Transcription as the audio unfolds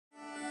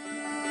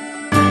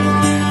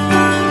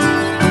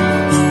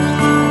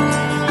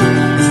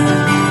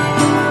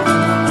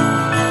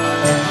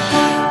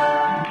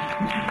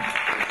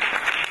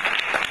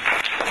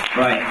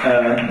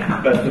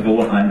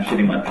I'm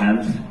shitting my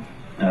pants.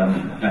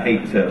 I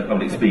hate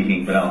public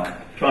speaking, but I'll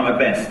try my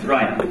best.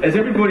 Right, is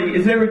there a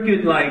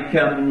good, like,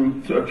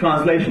 sort of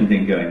translation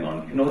thing going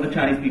on? Can all the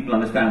Chinese people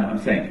understand what I'm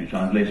saying through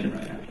translation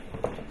right now?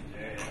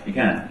 You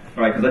can?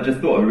 All right, because I just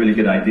thought of a really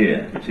good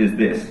idea, which is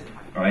this.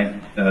 All right,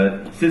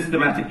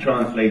 systematic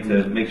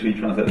translator, make sure you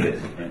translate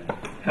this. Right?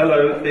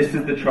 Hello, this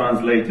is the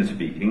translator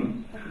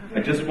speaking.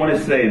 I just want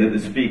to say that the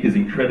speaker is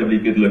incredibly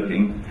good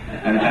looking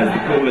and has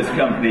the coolest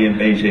company in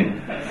Beijing.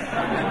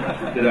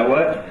 Did that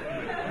work?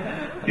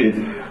 Good.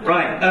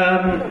 Right,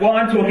 what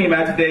I'm talking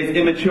about today is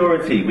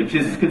immaturity, which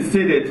is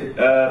considered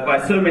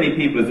by so many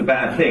people as a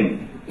bad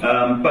thing.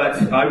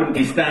 But I wouldn't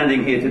be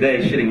standing here today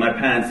shitting my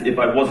pants if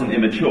I wasn't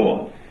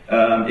immature.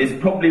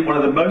 It's probably one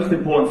of the most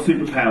important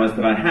superpowers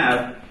that I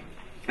have.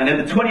 And in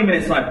the 20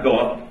 minutes I've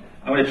got,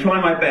 I'm going to try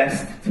my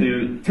best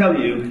to tell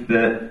you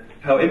that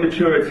how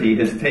immaturity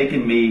has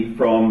taken me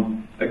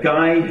from a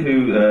guy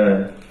who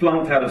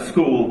flunked out of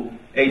school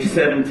age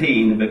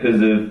 17 because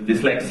of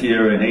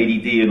dyslexia and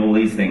ADD and all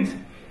these things,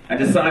 and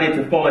decided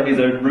to follow his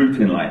own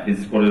route in life,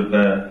 his sort of,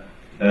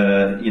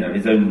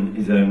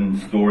 his own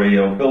story,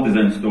 or build his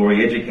own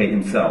story, educate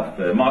himself.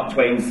 Mark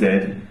Twain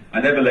said,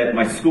 "I never let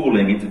my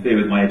schooling interfere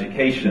with my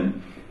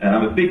education," and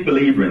I'm a big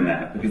believer in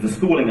that, because the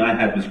schooling I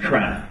had was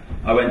crap.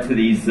 I went to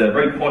these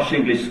very posh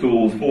English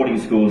schools, boarding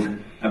schools,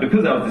 and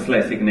because I was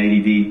dyslexic and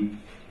ADD,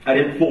 I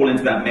didn't fall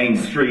into that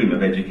mainstream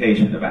of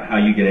education about how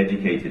you get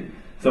educated.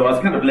 So I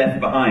was kind of left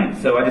behind.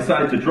 So I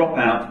decided to drop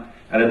out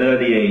at an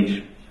early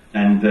age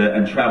and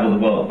travel the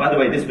world. By the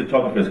way, this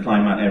photographer has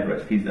climbed Mount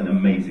Everest. He's an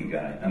amazing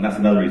guy, and that's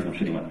another reason I'm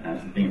shitting my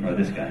pants, is being in front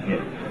of this guy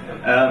here.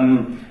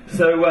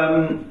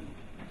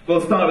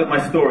 We'll start with my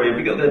story. Have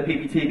we got the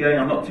PPT going?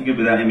 I'm not too good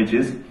with that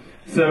images.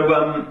 So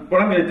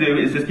what I'm going to do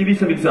is just give you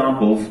some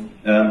examples,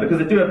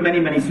 because I do have many,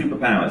 many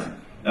superpowers.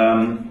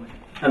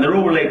 And they're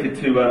all related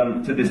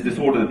to this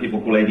disorder that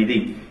people call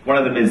ADD. One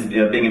of them is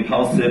being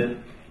impulsive,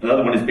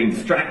 another one is being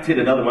distracted,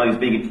 another one is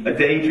being a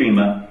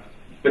daydreamer.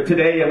 But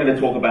today I'm going to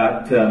talk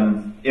about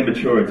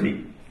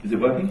immaturity. Is it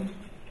working?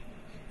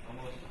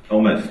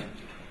 Almost.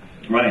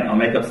 Right, I'll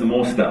make up some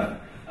more stuff.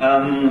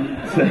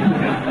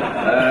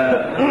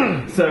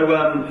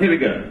 Here we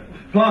go.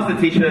 Plastered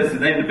T-shirts is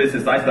the name of the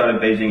business I started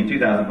in Beijing in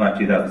 2005,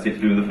 2006.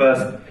 We were the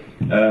first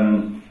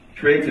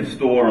creative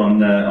store on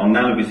Nan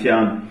Luo Gu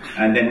Xiang,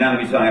 and then Nan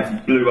Luo Gu Xiang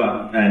actually blew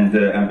up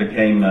and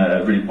became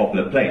a really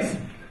popular place.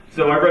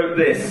 So I wrote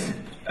this,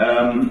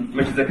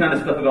 which is the kind of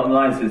stuff I got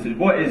online. So it says,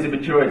 what is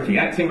immaturity?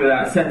 Acting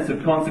without a sense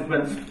of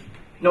consequence,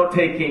 not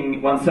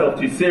taking oneself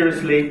too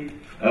seriously,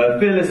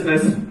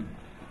 fearlessness,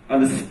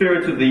 and the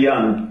spirit of the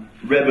young,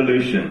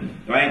 revolution,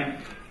 right?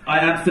 I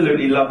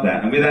absolutely love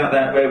that, and without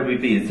that, where would we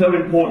be? It's so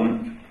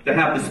important to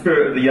have the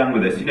spirit of the young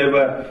with us. You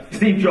know,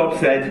 Steve Jobs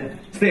said,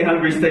 stay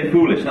hungry, stay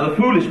foolish. Now the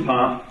foolish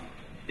part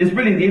is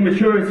really the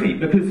immaturity,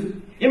 because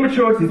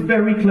immaturity is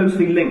very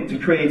closely linked to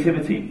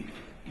creativity.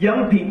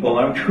 Young people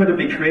are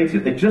incredibly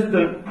creative. They just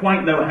don't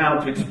quite know how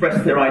to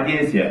express their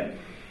ideas yet.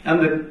 And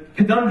the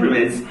conundrum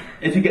is,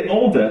 as you get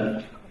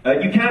older,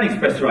 you can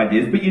express your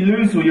ideas, but you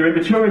lose all your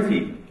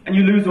immaturity, and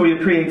you lose all your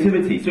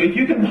creativity. So if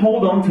you can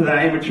hold on to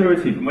that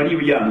immaturity from when you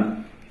were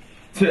young,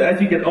 to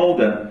as you get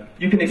older,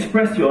 you can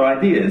express your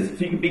ideas,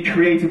 so you can be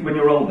creative when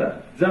you're older.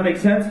 Does that make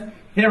sense?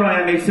 Here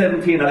I am, age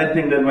 17, I left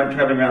England, went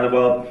traveling around the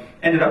world,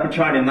 ended up in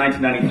China in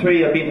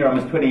 1993. I've been here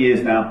almost 20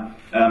 years now,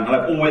 and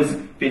I've always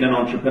been an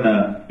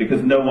entrepreneur,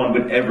 because no one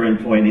would ever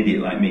employ an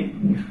idiot like me.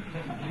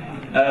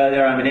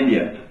 There I am in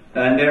India,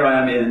 and there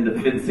I am in the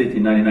fifth city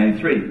in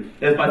 1993.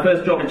 There's my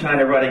first job in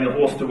China, riding a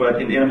horse to work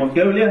in Inner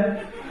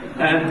Mongolia,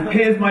 and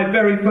here's my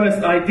very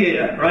first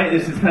idea, right?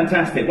 This is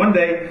fantastic. One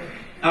day,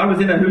 I was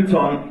in a Hu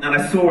Tong, and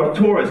I saw a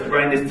tourist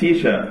wearing this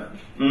T-shirt.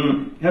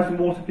 Have some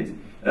water, please.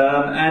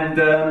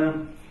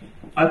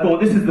 I thought,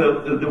 this is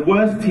the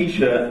worst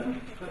T-shirt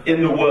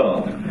in the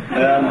world.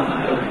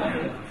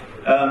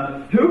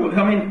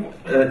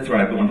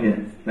 Sorry, I've got one here.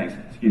 Thanks.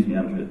 Excuse me,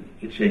 I'm a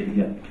bit shaky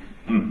here.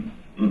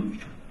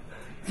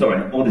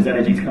 Sorry, all this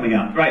energy's coming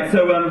out. Right,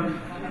 so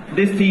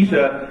this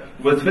T-shirt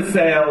was for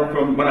sale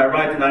from when I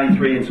arrived in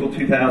 93 until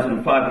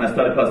 2005 when I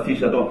started Plastered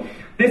T-shirt. I thought,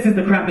 this is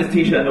the crappiest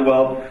T-shirt in the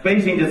world.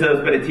 Beijing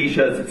deserves better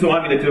T-shirts, so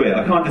I'm going to do it.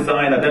 I can't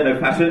design, I don't know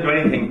fashion, I don't know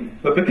anything.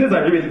 But because I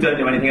really don't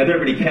know anything, I don't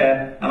really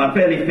care, and I'm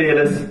fairly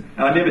fearless, and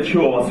I'm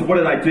immature, so what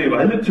did I do?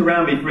 I looked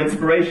around me for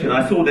inspiration, and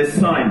I saw this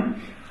sign.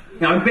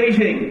 Now in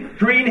Beijing,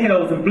 green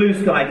hills and blue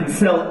sky can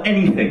sell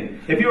anything.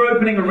 If you're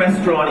opening a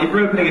restaurant, if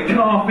you're opening a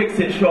car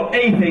fix-it shop,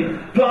 anything,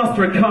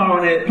 plaster a car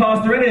on it,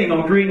 plaster anything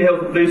on green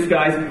hills and blue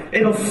skies,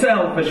 it'll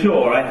sell for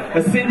sure, right?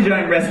 A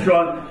Xinjiang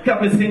restaurant, a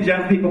couple of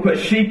Xinjiang people put a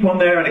sheep on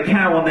there and a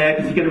cow on there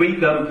because you're going to eat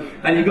them,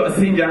 and you've got a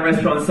Xinjiang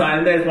restaurant sign,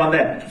 and there's one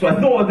there. So I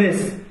thought of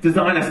this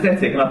design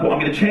aesthetic, and I thought, I'm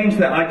going to change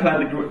that I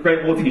Climbed the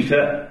Great Wall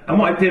t-shirt, and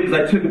what I did was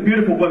I took a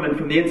beautiful woman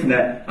from the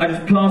internet, I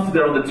just plastered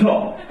her on the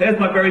top. There's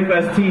my very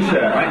first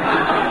t-shirt,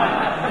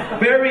 right?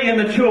 Very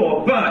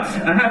immature, but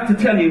I have to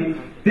tell you,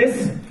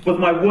 this was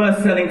my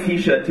worst selling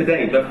t-shirt to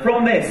date, but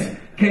from this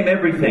became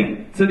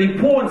everything. So the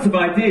importance of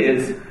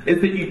ideas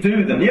is that you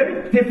do them. The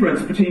only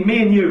difference between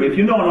me and you, if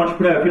you're not an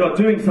entrepreneur, if you're not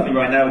doing something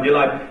right now with your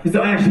life, is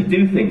that I actually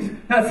do things.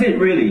 That's it,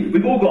 really.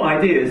 We've all got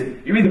ideas.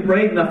 You're either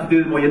brave enough to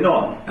do them or you're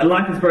not. And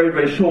life is very,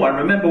 very short. And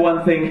remember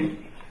one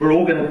thing, we're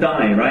all going to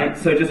die, right?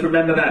 So just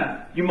remember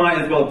that. You might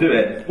as well do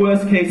it.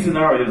 Worst case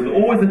scenario is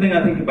always the thing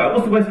I think about.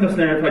 What's the worst case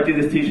scenario if I do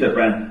this t-shirt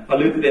brand? I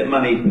lose a bit of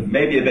money,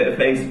 maybe a bit of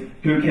face.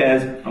 Who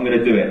cares? I'm going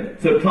to do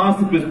it. So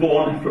Plastered was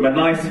born from a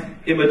nice,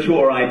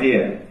 immature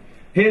idea.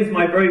 Here's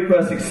my very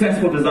first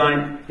successful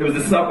design. It was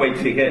a subway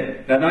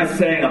ticket. A nice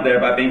saying up there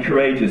about being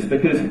courageous,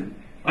 because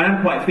I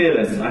am quite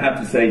fearless, I have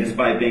to say,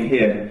 despite being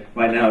here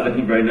right now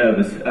looking very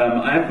nervous.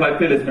 I am quite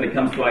fearless when it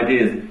comes to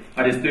ideas.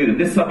 I just do them.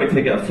 This subway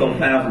ticket, I've sold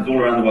thousands all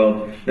around the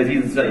world. There's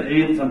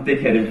even some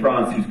dickhead in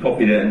France who's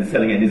copied it and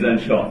selling it in his own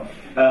shop.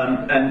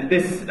 And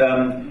this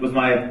was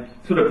my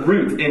sort of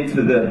route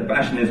into the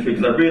fashion industry,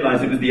 because I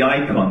realized it was the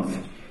icons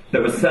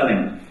that were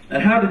selling.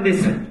 And how did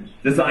this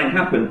design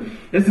happen?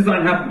 This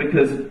design happened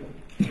because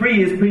 3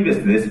 years previous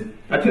to this,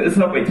 I took the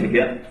subway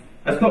ticket,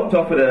 I stopped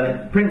off at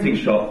a printing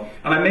shop,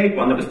 and I made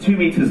one that was 2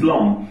 meters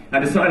long. I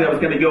decided I was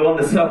going to go on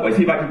the subway,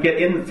 see if I could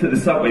get into the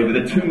subway with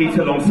a 2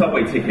 meter long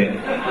subway ticket.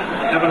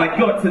 And when I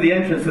got to the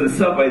entrance of the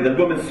subway, the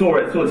woman saw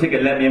the ticket,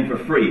 and let me in for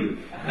free.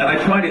 And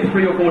I tried it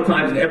 3 or 4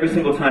 times, and every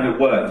single time it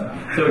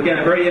worked. So again,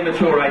 a very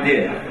immature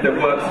idea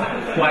that works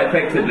quite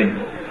effectively.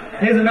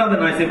 Here's another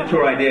nice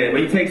immature idea,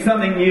 where you take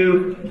something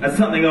new and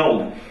something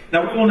old.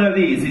 Now, we all know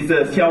these. These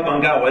are xiao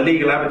guangao,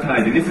 illegal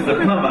advertising. This is a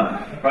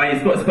plumber, right?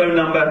 He's got his phone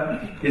number,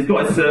 he's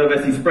got his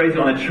service, he sprays it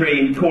on a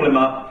tree, call him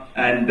up,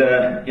 and,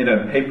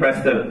 hey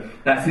presto,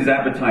 that's his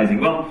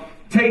advertising. Well,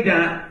 take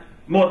that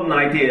modern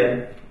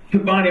idea,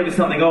 combine it with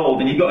something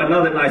old, and you've got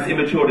another nice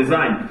immature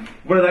design.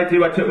 What did I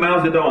do? I took Mao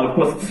Zedong, of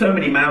course, so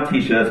many Mao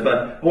t-shirts,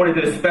 but I wanted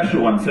to do a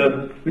special one.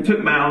 So we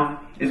took Mao,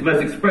 his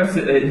most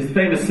expressive, his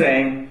famous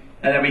saying,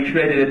 and then we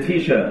created a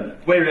t-shirt,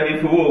 "We're ready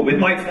for war," with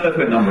my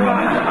telephone number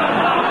on it.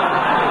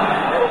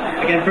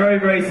 Again, very,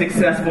 very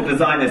successful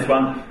design, this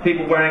one.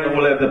 People wearing it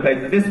all over the place.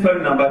 This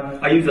phone number,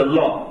 I use a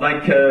lot.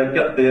 Like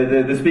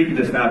the speaker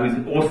just now, who's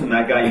awesome,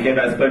 that guy, he gave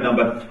out his phone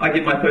number. I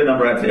give my phone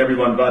number out to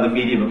everyone via the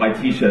medium of my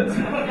t-shirts.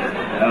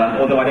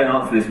 Although I don't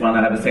answer this one,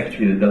 I have a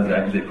secretary that does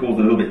that, because it calls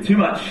a little bit too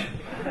much.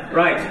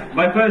 Right,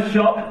 my first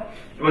shop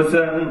was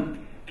on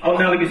Nan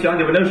Luo Gu Xiang.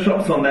 There were no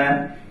shops on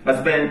there. I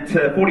spent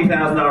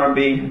 40,000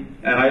 RMB,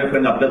 and I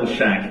opened up a little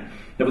shack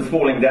that was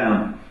falling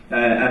down.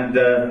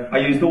 I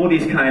used all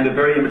these kind of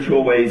very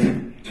immature ways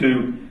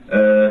to,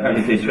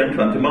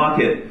 to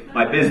market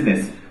my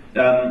business.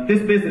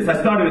 This business, I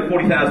started with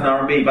 40,000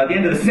 RMB. By the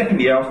end of the second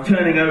year, I was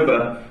turning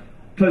over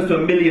close to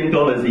 $1 million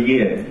a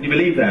year. Can you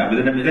believe that? With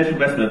an initial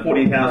investment of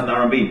 40,000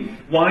 RMB.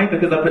 Why?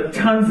 Because I put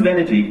tons of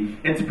energy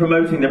into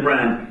promoting the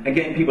brand and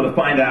getting people to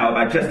find out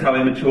about just how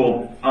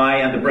immature I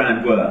and the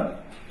brand were.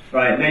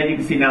 Right, now you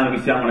can see Nan Luo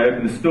Gu Xiang when I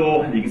open the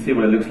store, and you can see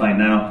what it looks like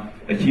now.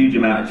 A huge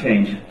amount of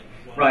change.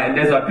 Right, and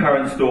there's our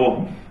current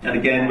store. And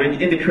again, we're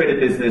in the creative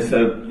business,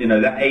 so,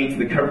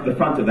 the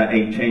front of that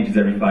 8 changes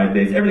every 5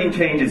 days. Everything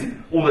changes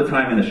all the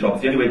time in the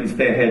shops. The only way you can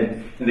stay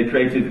ahead in the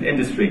creative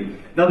industry.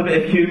 Another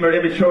bit of humor,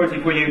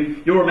 immaturity for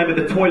you. You'll remember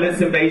the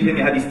toilets in Beijing.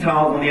 You had these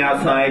tiles on the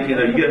outside. You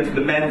go into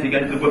the men's, you go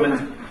into the women's.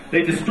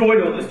 They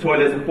destroyed all those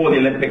toilets before the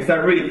Olympics.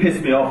 That really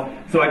pissed me off.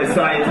 So I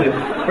decided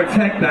to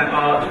protect that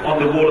art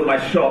on the wall of my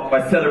shop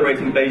by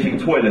celebrating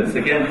Beijing toilets.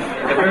 Again,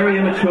 a very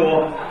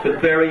immature, but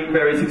very,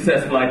 very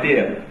successful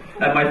idea.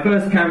 And my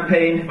first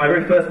campaign, my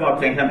very first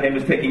marketing campaign,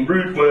 was taking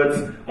rude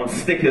words on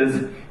stickers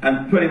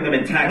and putting them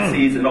in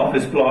taxis and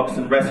office blocks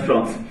and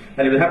restaurants.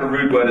 And it would have a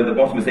rude word at the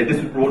bottom and say,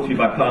 "This was brought to you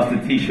by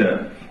Plastered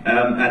T-shirt."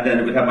 And then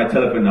it would have my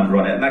telephone number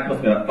on it. And that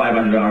cost me about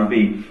 500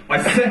 RMB. My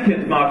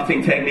second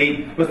marketing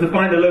technique was to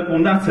find a local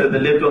nutter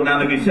that lived on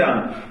Nan Luo Gu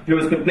Xiang, who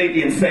was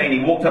completely insane. He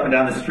walked up and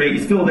down the street.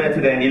 He's still there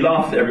today, and he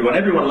laughs at everyone.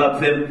 Everyone loves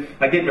him.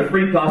 I gave him a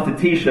free Plastered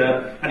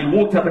T-shirt, and he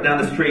walked up and down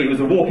the street. It was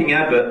a walking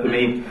advert for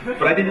me.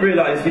 But I didn't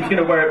realize he was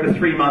going to wear it for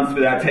 3 months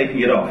without taking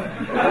it off.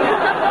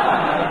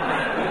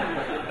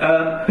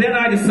 Then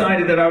I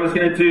decided that I was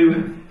going to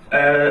do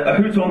a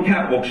Hu Tong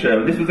catwalk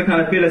show. This was a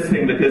kind of fearless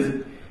thing, because,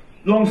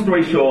 long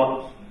story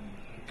short,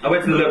 I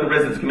went to the local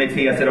residents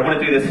committee. I said, I want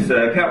to do this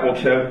catwalk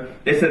show.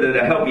 They said that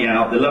they'd help me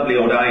out. The lovely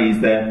old IEs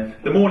there.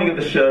 The morning of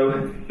the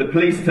show, the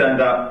police turned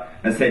up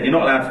and said, "You're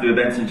not allowed to do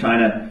events in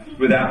China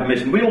without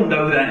permission." We all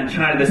know that in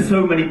China there's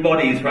so many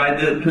bodies, right?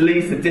 The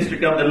police, the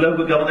district government, the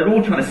local government, they're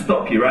all trying to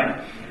stop you, right?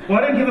 Well,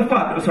 I don't give a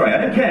fuck. Sorry, I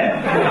don't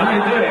care. I'm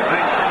going to do it,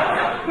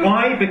 right?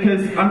 Why?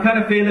 Because I'm kind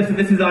of fearless, and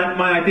this is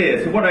my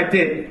idea. So what I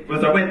did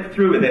was I went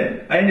through with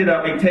it. I ended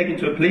up being taken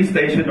to a police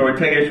station or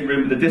interrogation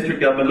room with the district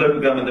government, local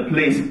government, the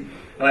police.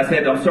 And I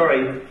said, "I'm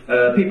sorry,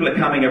 people are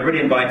coming, I've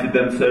already invited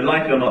them, so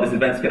likely or not this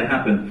event's going to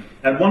happen."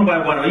 And one by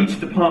one, each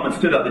department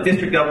stood up. The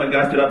district government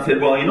guy stood up and said,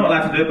 "Well, you're not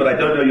allowed to do it, but I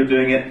don't know you're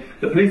doing it."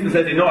 The policeman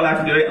said, "You're not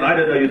allowed to do it, and I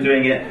don't know you're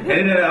doing it." And it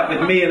ended up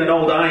with me and an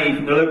old IE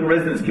from the local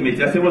residents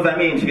committee. I said, "What does that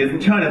mean?" She goes, "In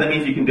China, that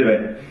means you can do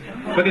it."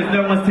 because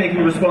no one's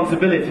taking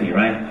responsibility,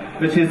 right?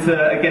 Which is,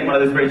 again, one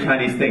of those very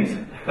Chinese things.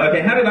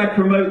 Okay, how did I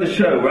promote the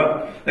show?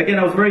 Well, again,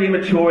 I was very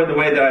immature in the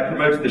way that I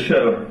promoted the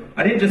show.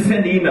 I didn't just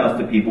send emails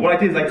to people. What I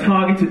did is I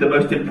targeted the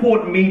most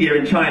important media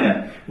in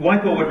China, who I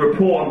thought would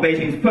report on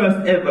Beijing's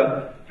first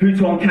ever Hu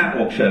Tong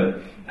catwalk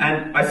show.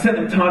 And I sent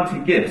them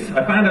targeted gifts.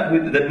 I found out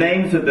who the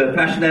names of the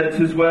fashion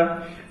editors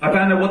were. I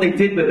found out what they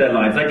did with their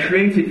lives. I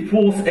created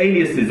false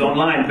aliases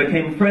online,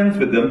 became friends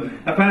with them.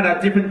 I found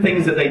out different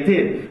things that they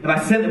did, and I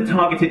sent them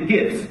targeted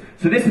gifts.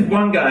 So this is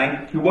one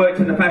guy who worked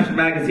in the fashion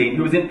magazine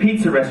who was in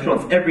pizza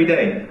restaurants every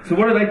day. So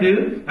what did I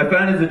do? I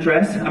found his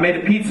address, I made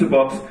a pizza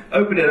box,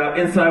 opened it up,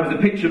 inside was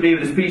a picture of me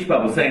with a speech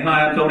bubble saying,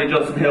 "Hi, I'm Dominic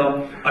Johnson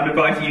Hill, I'm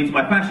inviting you to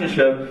my fashion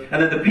show."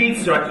 And then the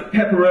pizza, I took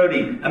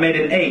pepperoni, I made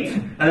an 8,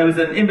 and there was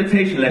an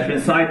invitation letter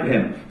inside for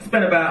him.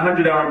 Spent about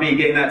 100 RMB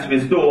getting that to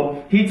his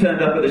door. He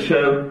turned up at the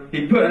show,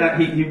 he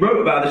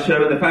wrote about the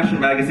show in the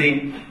fashion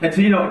magazine, and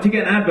to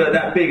get an advert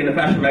that big in a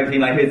fashion magazine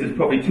like his is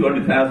probably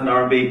 200,000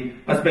 RMB.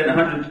 I spent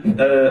 100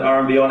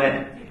 RMB on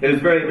it. It was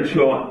very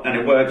mature and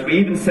it worked. We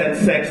even sent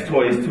sex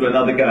toys to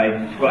another guy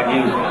who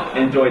I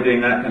knew enjoyed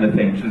doing that kind of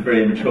thing, which was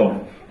very immature.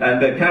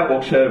 And the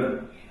catwalk show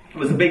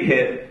was a big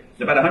hit.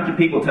 About 100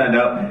 people turned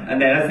up,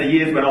 and then as the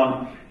years went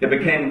on, it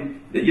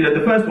became,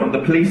 the first one, the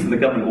police and the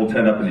government all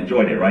turned up and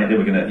enjoyed it, right? They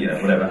were going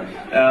to, whatever.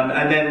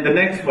 And then the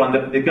next one,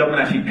 the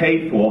government actually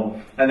paid for,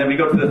 and then we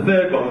got to the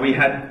third one, we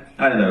had,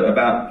 I don't know,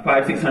 about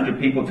 500-600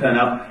 people turn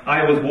up.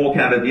 I always walk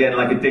out at the end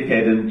like a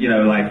dickhead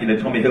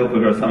and, Tommy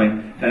Hilfiger or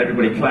something, and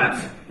everybody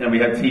claps, and we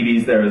have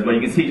TVs there as well.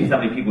 You can see just how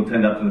many people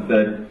turned up to the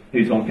third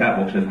Hu Tong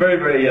catwalk show. It's very,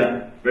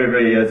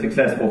 very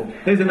successful.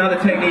 Here's another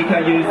technique I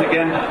use,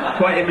 again,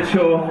 quite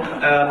immature.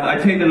 I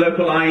take the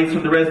local eyes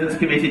from the residence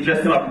committee,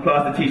 dress them up in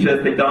plastered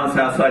T-shirts, they dance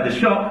outside the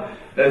shop.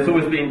 It's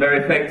always been very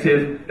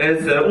effective.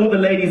 There's all the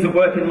ladies that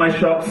work in my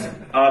shops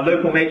are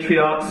local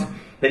matriarchs.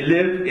 They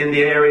live in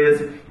the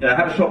areas. I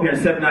have a shop here in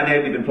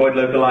 798, we've employed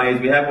local eyes.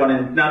 We have one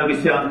in Nan Luo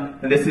Gu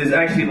Xiang, and this is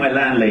actually my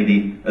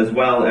landlady, as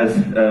well as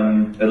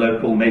a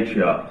local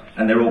matriarch,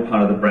 and they're all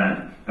part of the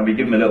brand. And we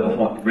give them a little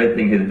hot red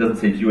thing here that doesn't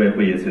say Jue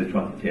Hui, it says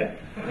Trottier.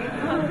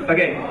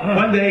 Okay,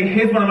 one day,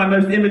 here's one of my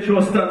most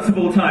immature stunts of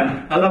all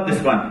time. I love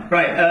this one.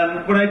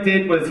 Right, what I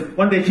did was,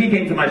 one day she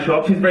came to my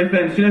shop, she's very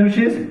famous, do you know who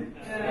she is?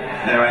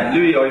 Yeah, right,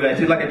 Louis Oliver,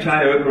 she's like a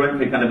China Oprah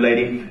Winfrey kind of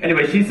lady.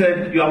 Anyway, she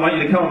said, I want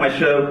you to come on my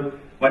show.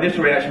 My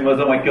initial reaction was,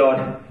 oh my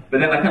God. But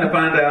then I kind of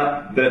found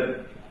out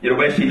that,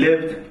 where she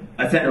lived,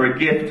 I sent her a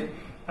gift.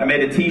 I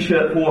made a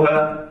T-shirt for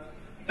her.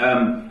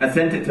 I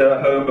sent it to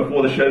her home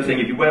before the show saying,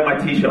 if you wear my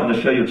T-shirt on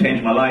the show, you'll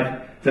change my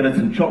life. Sent her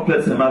some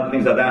chocolates and other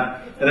things like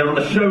that. And then on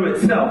the show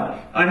itself,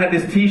 I had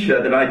this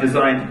T-shirt that I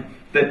designed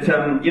that,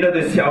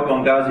 those xiao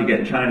guangaos you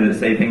get in China that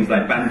say things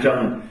like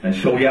banzheng and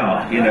shou yao,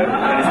 and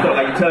it's got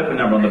like your telephone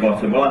number on the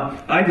bottom.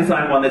 Well, I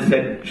designed one that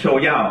said shou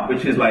yao,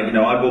 which is like,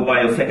 I will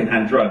buy your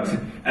second-hand drugs.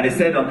 And it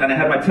said, and it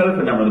had my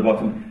telephone number on the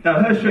bottom.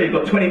 Now, her show, you've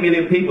got 20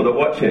 million people that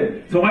watch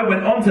it. So I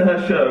went onto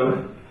her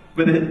show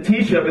with a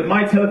T-shirt with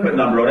my telephone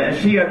number on it, and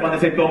she had one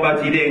that said Gong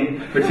Bao Ji Ding,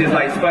 which is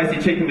like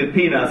spicy chicken with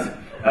peanuts.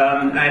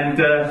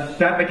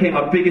 That became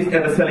our biggest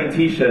ever selling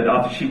T-shirt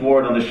after she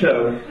wore it on the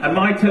show. And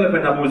my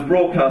telephone number was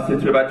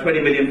broadcasted to about 20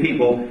 million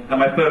people, and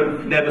my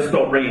phone never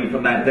stopped ringing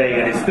from that day,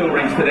 and it still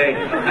rings today.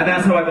 And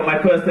that's how I got my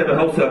first ever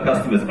wholesale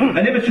customers.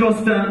 An immature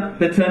stunt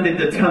that turned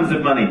into tons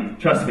of money,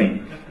 trust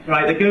me.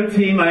 Right, the Go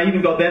team, I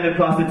even got them in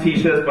plastered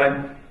T-shirts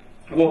by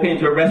walking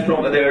into a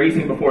restaurant that they were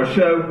eating before a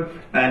show,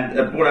 and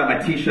brought out my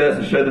T-shirts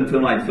and showed them to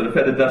them like sort of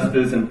feather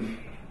dusters, and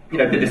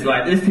did this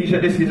like, this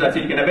T-shirt, this T-shirt,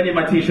 you can have any of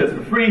my T-shirts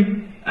for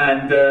free.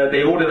 And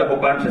they ordered a whole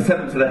bunch. I sent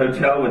them to the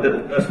hotel with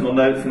little personal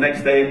notes. The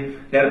next day,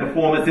 they had a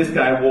performance. This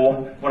guy wore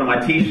one of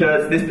my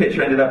T-shirts. This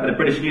picture ended up in a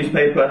British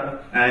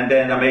newspaper. And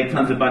then I made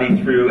tons of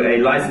money through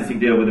a licensing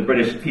deal with a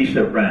British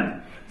T-shirt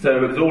brand.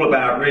 So it was all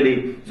about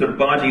really sort of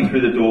barging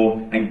through the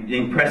door and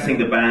impressing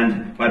the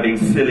band by being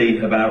silly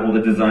about all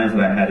the designs that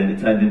I had. And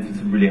it turned into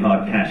some really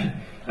hard cash.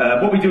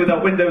 What we do with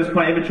our window is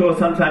quite immature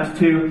sometimes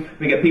too.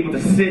 We get people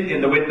to sit in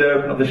the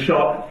window of the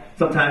shop.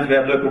 Sometimes we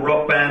have local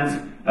rock bands.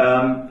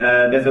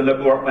 There's a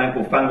local rock band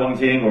called Fan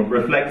Wangjing or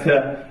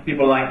Reflector,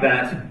 people like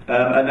that.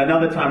 And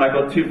another time I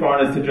got 2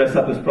 foreigners to dress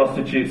up as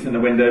prostitutes in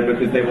the window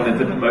because they wanted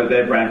to promote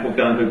their brand called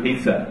Gun Ho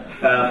Pizza.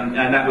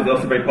 And that was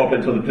also very popular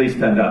until the police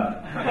turned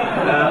up.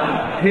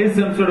 Here's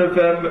some sort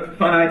of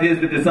fun ideas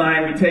with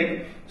design. We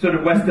take sort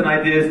of Western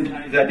ideas and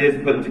Chinese ideas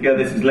and put them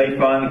together. This is Lei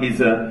Feng. He's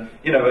a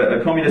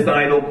communist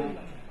idol.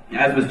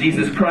 As was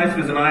Jesus Christ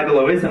was an idol,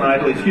 or is an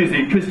idol. Excuse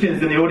me,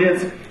 Christians in the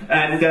audience.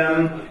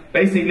 And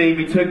basically,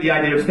 we took the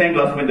idea of stained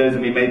glass windows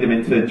and we made them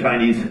into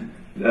Chinese.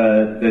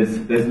 There's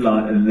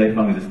Lei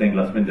Feng is a stained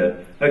glass window.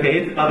 Okay,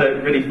 here's another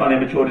really fun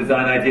immature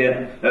design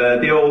idea.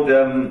 The old,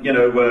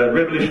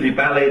 revolutionary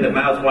ballet that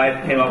Mao's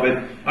wife came up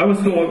with. I always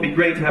thought it would be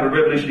great to have a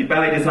revolutionary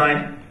ballet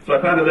design. So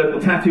I found a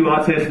local tattoo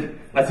artist.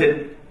 I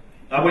said,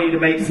 I want you to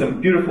make some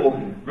beautiful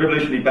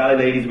revolutionary ballet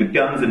ladies with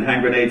guns and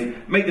hand grenades,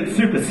 make them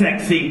super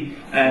sexy,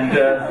 and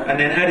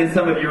then add in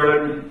some of your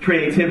own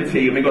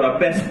creativity. And we've got our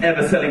best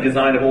ever selling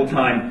design of all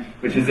time,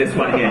 which is this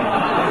one here.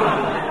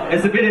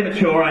 It's a bit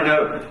immature, I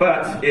know,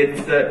 but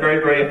it's very,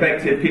 very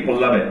effective. People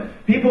love it.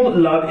 People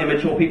love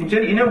immature people.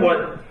 Jenny, you know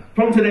what?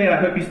 From today, I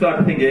hope you start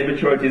to think that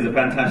immaturity is a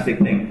fantastic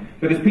thing,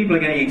 because people are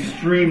getting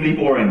extremely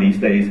boring these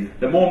days.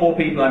 The more and more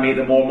people I meet,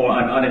 the more and more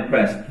I'm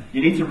unimpressed.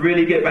 You need to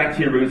really get back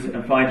to your roots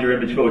and find your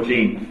immature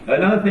gene.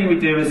 Another thing we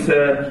do is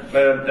a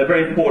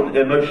very important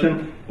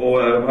emotion,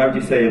 or how would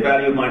you say, a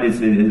value of mine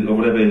is or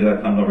whatever it is,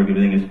 I'm not very good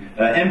with English.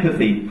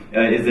 Empathy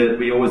is that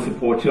we always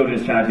support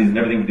children's charities, and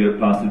everything we do at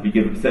Plastered, we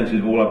give a percentage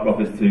of all our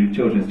profits to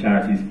children's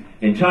charities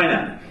in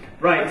China.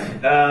 Right,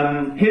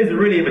 here's a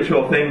really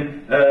immature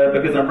thing,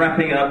 because I'm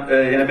wrapping up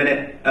in a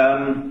minute.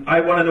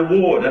 I won an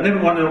award. I never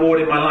won an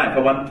award in my life. I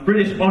won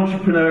British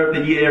Entrepreneur of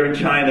the Year in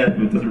China.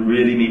 It doesn't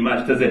really mean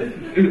much, does it?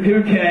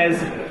 Who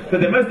cares?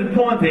 But the most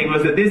important thing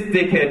was that this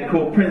dickhead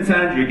called Prince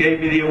Andrew gave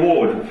me the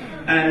award.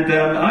 And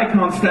I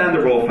can't stand the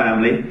royal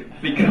family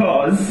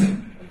because,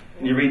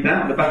 can you read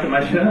that on the back of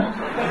my shirt?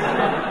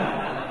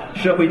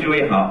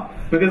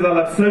 Because I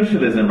love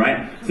socialism,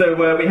 right? So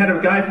we had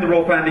a guy from the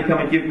royal family come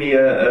and give me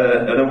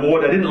an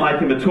award. I didn't like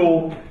him at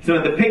all. So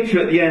in the picture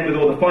at the end with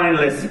all the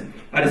finalists,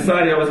 I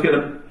decided I was going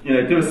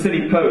to do a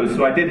silly pose.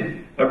 So I did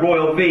a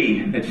royal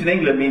V, which in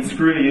England means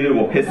screw you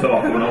or piss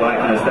off and all that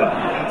kind of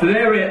stuff. So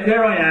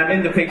there I am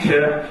in the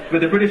picture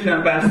with the British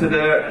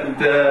ambassador and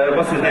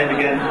what's his name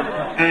again?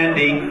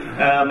 Andy.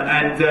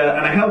 And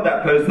I held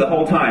that pose the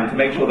whole time to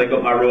make sure they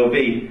got my royal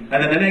V.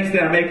 And then the next day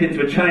I make it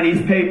into a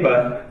Chinese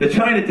paper, the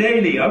China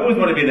Daily. I always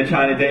want to be in the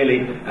China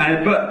Daily.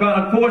 But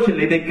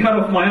unfortunately they cut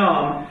off my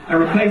arm and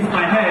replaced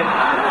my head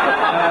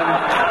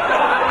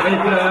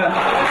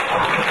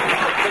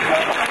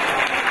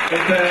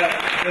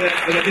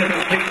with a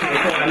different picture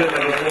before I looked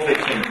like a war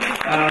victim.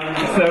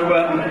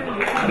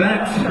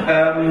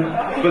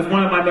 That was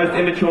one of my most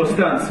immature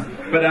stunts.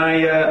 But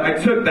I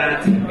took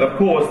that, of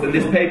course, and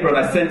this paper, and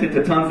I sent it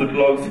to tons of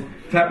blogs,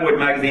 tabloid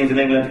magazines in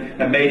England,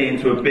 and made it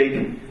into a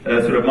big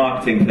sort of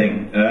marketing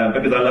thing,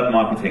 because I love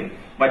marketing.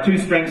 My two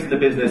strengths in the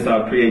business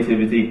are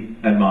creativity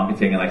and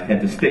marketing, and I tend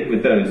to stick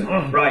with those.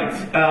 Right.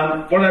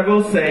 What I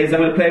will say is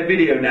I'm going to play a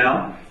video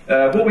now.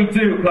 What we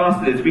do at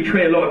Plastered is we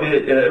create a lot of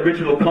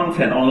original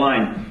content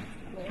online.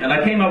 And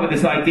I came up with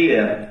this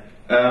idea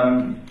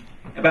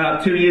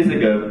about 2 years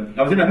ago.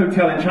 I was in a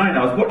hotel in China.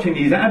 I was watching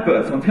these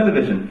adverts on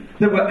television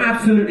that were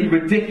absolutely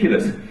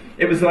ridiculous.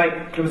 It was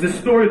a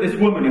story of this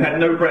woman who had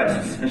no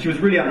breasts, and she was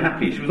really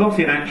unhappy. She was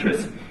obviously an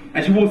actress.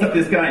 And she walks up to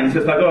this guy and he's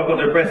just like, oh, I've got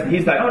no breasts. And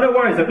he's like, oh, no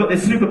worries, I've got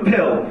this super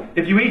pill.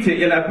 If you eat it,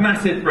 you'll have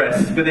massive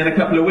breasts within a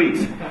couple of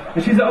weeks.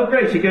 And she's like, oh,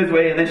 great. She goes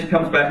away and then she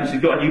comes back and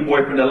she's got a new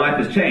boyfriend. Her life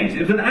has changed.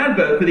 It was an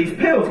advert for these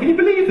pills. Can you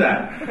believe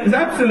that? It's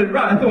absolutely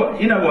right. I thought,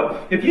 you know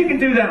what? If you can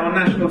do that on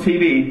national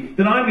TV,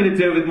 then I'm going to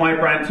do it with my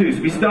brand too. So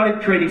we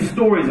started creating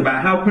stories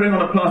about how putting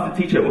on a plastered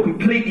T-shirt will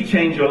completely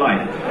change your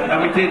life.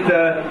 And we did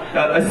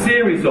a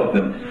series of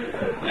them.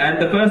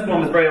 And the first one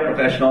was very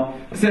unprofessional.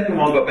 The second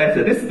one got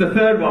better. The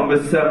third one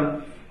was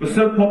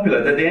so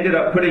popular that they ended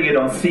up putting it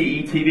on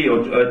CETV,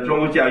 or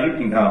Zhongjiao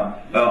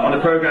Yupingao, on a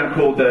program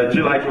called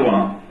Zhilai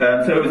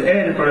Zhuang. So it was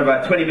aired in front of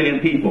about 20 million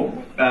people,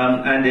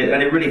 and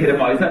it really hit a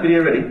mark. Is that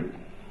video ready?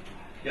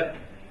 Yep.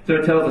 So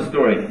it tells a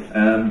story.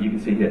 You can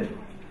see here.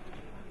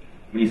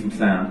 We need some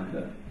sound.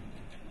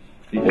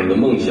 我的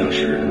梦想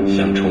是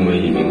想成为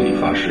一名理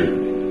发师。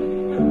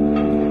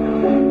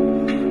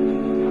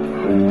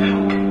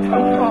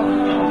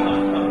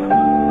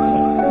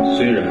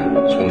虽然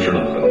从事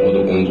了很多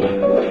的工作，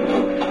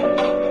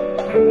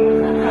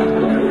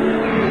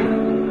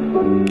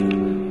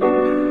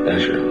但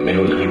是没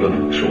有一个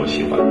是我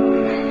喜欢的。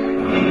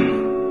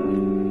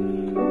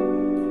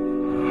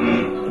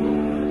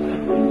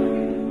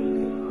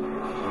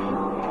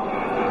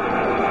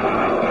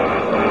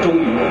终于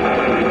有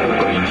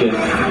一天，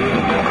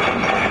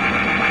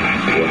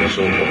我的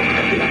生活改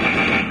变了。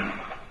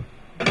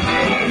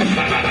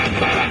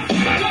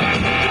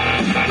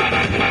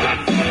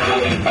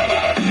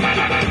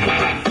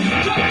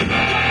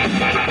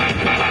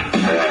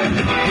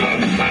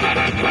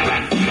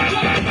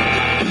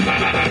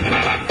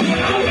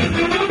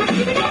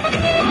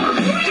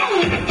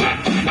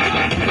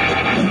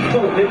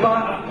黑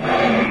发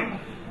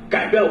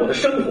改变了我的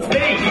生活。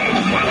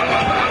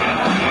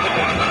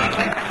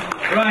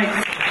Right.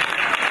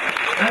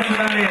 That's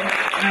about it.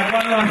 I have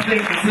one last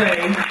thing to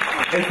say.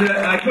 Is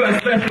that I put a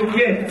special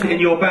gift in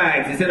your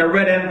bags. It's in a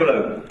red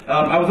envelope.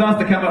 I was asked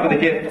to come up with a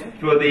gift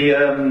for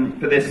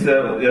this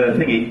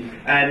thingy,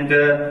 and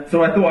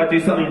so I thought I'd do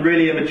something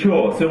really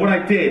immature. So what I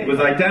did was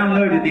I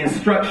downloaded the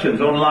instructions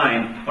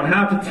online on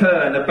how to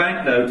turn a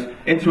banknote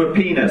into a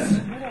penis.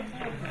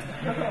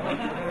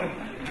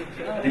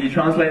 Did you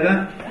translate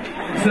that?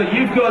 So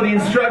you've got the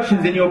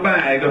instructions in your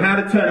bag of how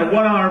to turn a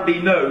 1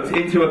 RMB note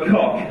into a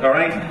cock,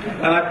 alright?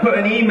 And I put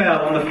an email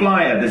on the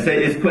flyer that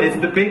says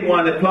it's the big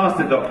one at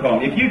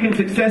plastered.com. If you can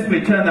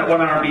successfully turn that 1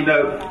 RMB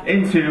note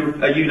into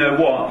a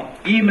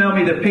you-know-what, email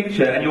me the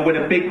picture and you'll win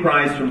a big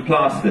prize from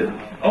Plastered.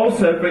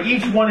 Also, for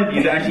each one of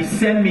you that actually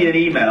send me an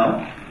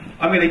email,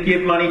 I'm going to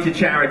give money to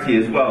charity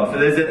as well. So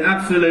there's an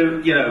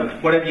absolute,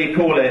 whatever you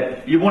call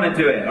it, you want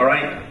to do it,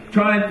 alright?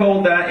 Try and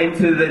fold that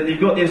into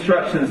you've got the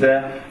instructions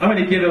there. I'm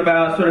going to give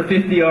about sort of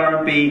 50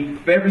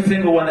 RMB for every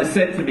single one that's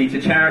sent to me to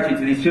charity,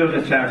 to these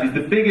children's charities. The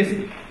best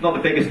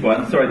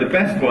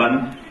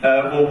one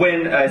will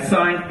win a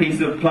signed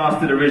piece of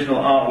plastered original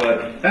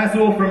artwork. That's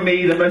all from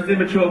me, the most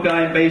immature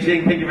guy in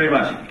Beijing. Thank you very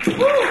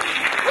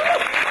much.